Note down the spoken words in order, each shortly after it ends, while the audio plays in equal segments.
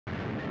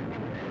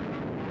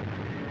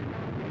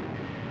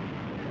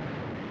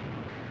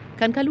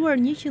Kanë kaluar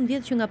 100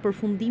 vjet që nga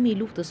përfundimi I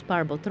luftës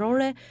parë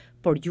botërore,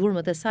 por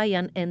gjurmët e saj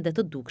janë ende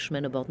të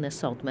dukshme në botën e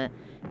sotme.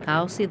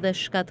 Kaosi dhe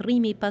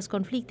shkatrrimi pas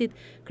konfliktit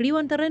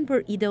krijuan terren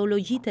për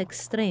ideologjitë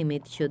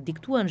ekstremit që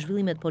diktuan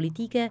zhvillimet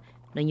politike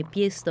në një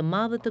pjesë të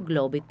madhe të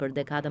globit për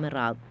dekada me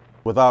radhë.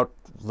 Without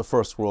the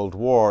First World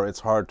War, it's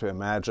hard to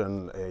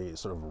imagine a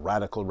sort of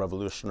radical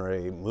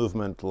revolutionary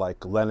movement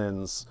like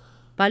Lenin's.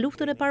 Pa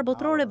luftën e parë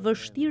botërore,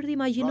 vështirë të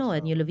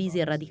imagjinohet një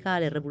lëvizje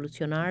radikale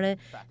revolucionare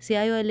si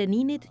ajo e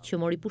Leninit që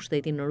mori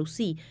pushtetin në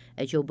Rusi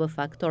e që u bë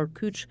faktor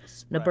kyç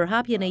në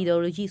përhapjen e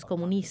ideologjisë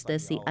komuniste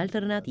si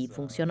alternativë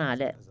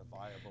funksionale.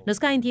 Në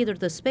skajin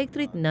tjetër të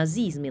spektrit,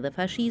 nazizmi dhe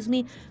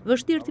fashizmi,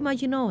 vështirë të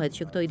imagjinohet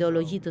që këto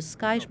ideologji të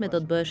skajshme do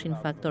të bëheshin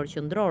faktor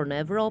qendror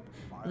në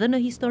Evropë dhe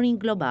në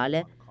historinë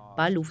globale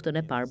pa luftën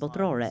e parë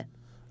botërore.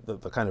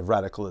 The kind of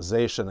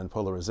radicalization and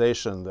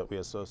polarization that we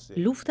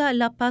associate. Lufta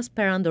la pas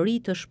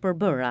perandori të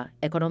shpërbëra,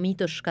 ekonomi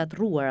të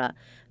shkatruara,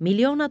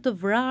 miliona të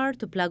vrarë,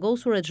 të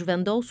plagosur e të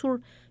zhvendosur,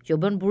 që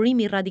bën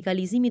burim I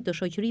radikalizimit të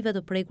shoqërive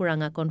të prekura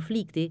nga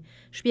konflikti,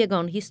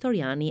 shpjegon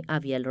historiani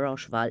Aviel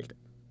Rochwald.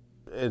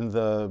 In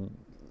the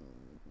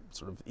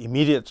sort of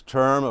immediate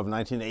term of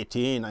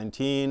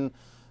 1918-19,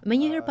 Me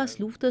njëherë pas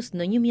luftës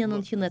në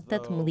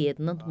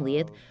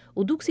 1918-19,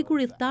 u duk sikur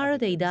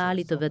idhtarët e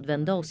idealit të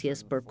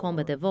vetëvendosjes për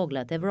kombet e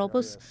vogla të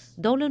Evropës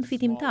dolën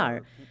fitimtar,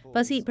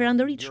 pasi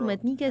perandoritë shumë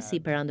etnike si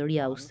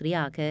perandoria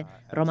austriake,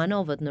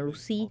 Romanovët në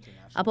Rusi,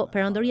 apo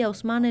perandoria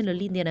osmane në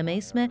lindjen e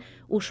mesme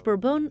u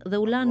shpërbën dhe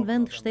u lanë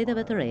vend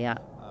shteteve të reja.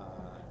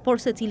 Por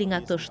secili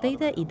nga këto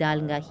shtete I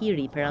dal nga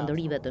hiri I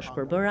perandorive të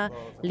shpërbëra,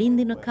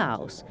 lindi në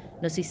kaos,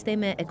 në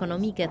sisteme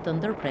ekonomike të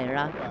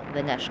ndërprera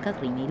dhe nga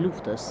shkatrimi I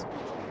luftës.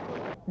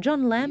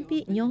 John Lampi,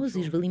 njohës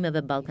I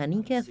zhvillimeve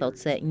ballkanike, thot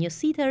se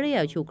njësitë e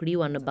reja që u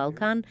krijuan në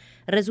Ballkan,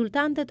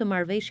 rezultante të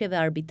marrëveshjeve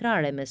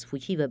arbitrare mes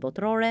fuqive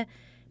botërore,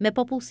 me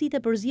popullsitë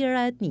e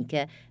përzierura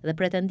etnike dhe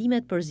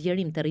pretendimet për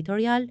zgjerim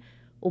territorial,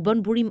 u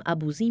bën burim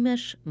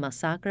abuzimesh,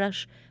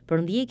 masakrash,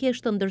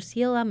 përndjekjesh të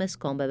ndërsjella mes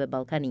kombeve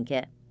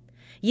ballkanike.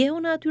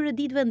 Jehona atyre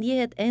ditëve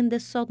ndjehet ende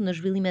sot në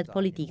zhvillimet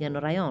politike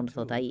në rajon,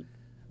 thot ai.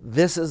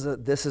 This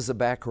is a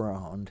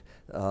background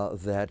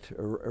that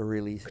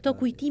really. Këto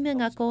kujtime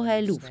nga koha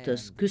e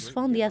luftës, ky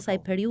sfond I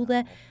asaj periudhe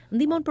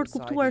ndihmon për të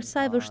kuptuar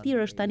sa e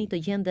vështirë është tani të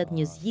gjendet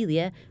një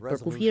zgjidhje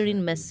për kufirin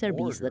mes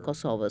Serbisë dhe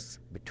Kosovës.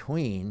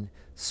 Between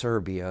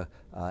Serbia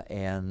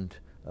and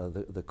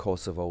the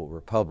Kosovo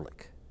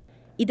Republic.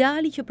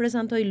 Ideali që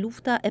prezantoi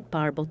lufta e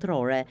parë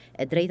botërore,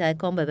 e drejta e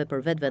kombeve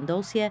për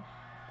vetëvendosje,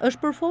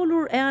 është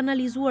përfolur e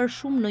analizuar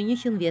shumë në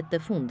 100 vjet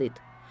të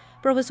fundit.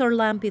 Profesor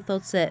Lampi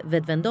thot se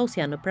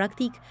vetëvendosja në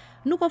praktik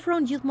nuk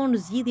ofron gjithmonë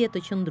zgjidhje të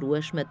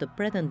qëndrueshme të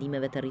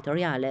pretendimeve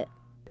territoriale.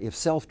 If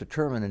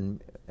self-determined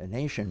a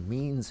nation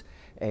means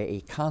a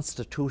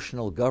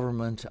constitutional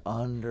government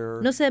under.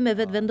 Nëse me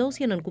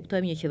vetëvendosje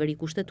nënkuptojmë një qeveri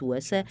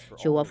kushtetuese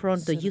që u ofron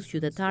të gjithë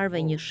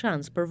qytetarëve një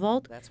shans për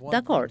votë,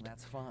 dakord.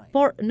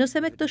 Por nëse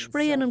me këtë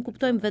shprehje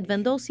nënkuptojmë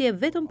vetëvendosje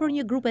vetëm për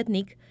një grup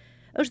etnik,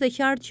 është e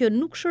qartë që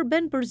nuk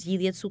shërben për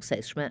zgjidhje të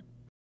suksesshme.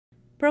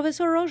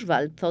 Profesor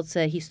Rochwald thot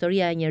se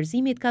historia e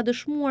njerëzimit ka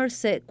dëshmuar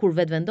se kur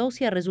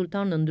vetëvendosja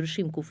rezulton në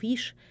ndryshim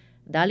kufish,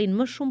 dalin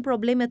më shumë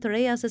probleme të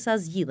reja se sa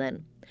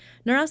zgjidhen.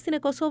 Në rastin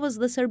e Kosovës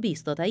dhe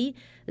Serbisë, thot ai,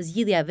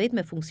 zgjidhja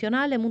vetme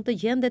funksionale mund të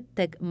gjendet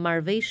tek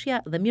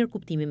marrëveshja dhe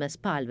mirëkuptimi mes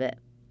palëve.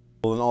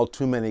 In all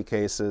too many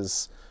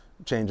cases,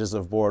 changes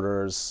of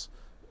borders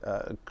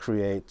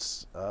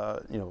create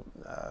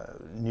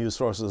new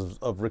sources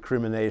of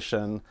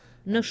recrimination.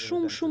 Në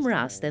shumë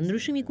raste,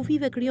 ndryshimi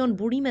kufive krijon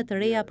burime të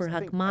reja për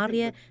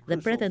hakmarrje dhe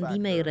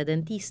pretendime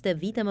irredentiste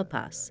vite më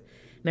pas.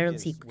 Me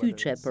rëndësi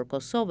kyçe për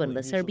Kosovën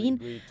dhe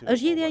Serbinë,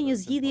 është gjetja një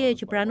zgjidhje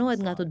që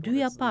pranohet nga të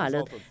dyja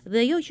palët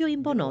dhe jo që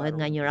imponohet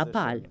nga njëra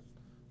palë.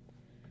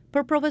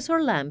 Për profesor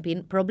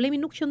Lampin, problemi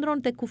nuk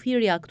qëndron tek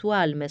kufiri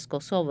aktual mes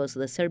Kosovës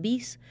dhe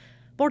Serbisë,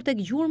 por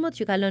tek gjurmët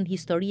që ka lënë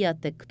historia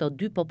tek këto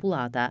dy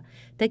popullata,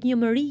 tek një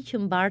mëri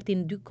që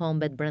mbartin dy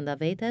kombet brenda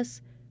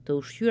vetes, të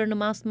ushqyer në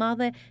masë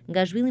madhe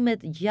nga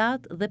zhvillimet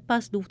gjatë dhe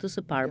pas luftës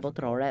së parë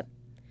botërore.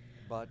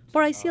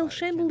 Por ai sjell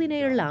shembullin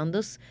e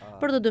Irlandës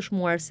për të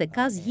dëshmuar se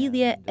ka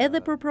zgjidhje edhe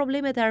për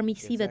problemet e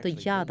armiqësive të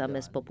gjata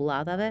mes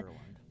popullatave,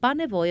 pa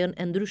nevojën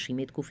e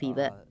ndryshimit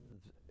kufive.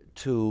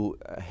 To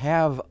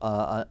have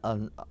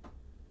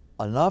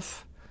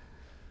enough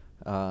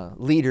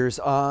leaders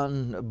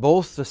on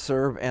both the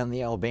Serb and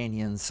the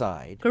Albanian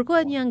side.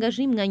 Kërkohet një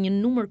angazhim nga një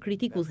numër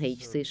kritik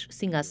udhëheqësish,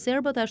 si nga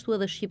serbët ashtu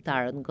edhe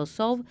shqiptarët në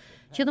Kosovë,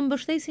 që të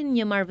mbështesin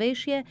një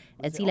marrëveshje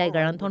e cila I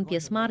garanton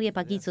pjesëmarrje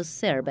pakicës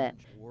serbe.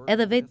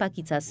 Edhe vetë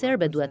pakica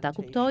serbe duhet ta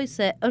kuptojë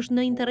se është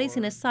në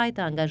interesin e saj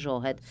të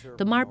angazhohet,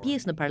 të marrë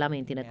pjesë në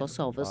parlamentin e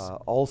Kosovës.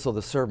 Also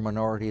the Serb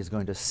minority is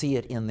going to see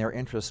it in their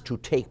interest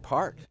to take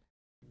part.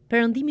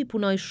 Perëndimi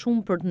punoi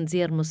shumë për të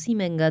nxjerrë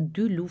mësime nga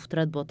dy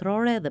luftrat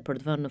botërore dhe për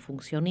të vënë në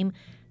funksionim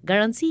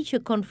garanci që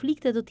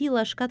konflikte të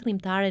tilla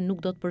shkatrimtare nuk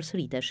do të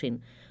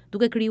përsëriteshin,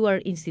 duke krijuar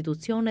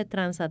institucione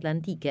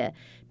transatlantike,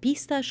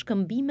 pista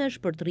shkëmbimesh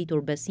për të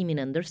rritur besimin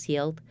e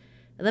ndërsjellët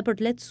dhe për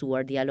të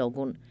lehtësuar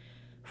dialogun.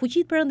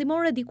 Fuqitë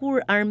perëndimore dikur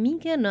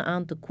armike në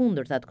anë të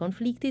kundërtat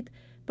konfliktit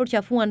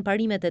përqafuan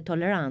parimet e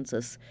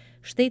tolerancës,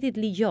 shtetit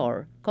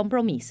ligjor,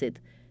 kompromisit,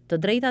 të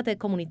drejtat e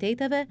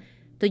komuniteteve,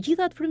 të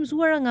gjithat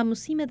frymëzuara nga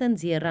mësimet e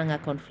nxjerra nga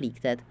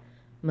konfliktet.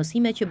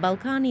 Mësime që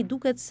Ballkani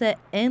duket se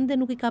ende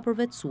nuk i ka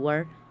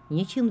përvetësuar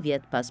 100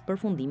 vjet pas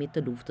përfundimit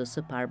të luftës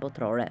së parë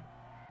botërore.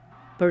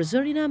 Për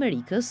Zërin e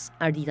Amerikës,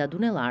 Ardita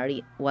Dunellari,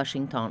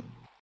 Washington.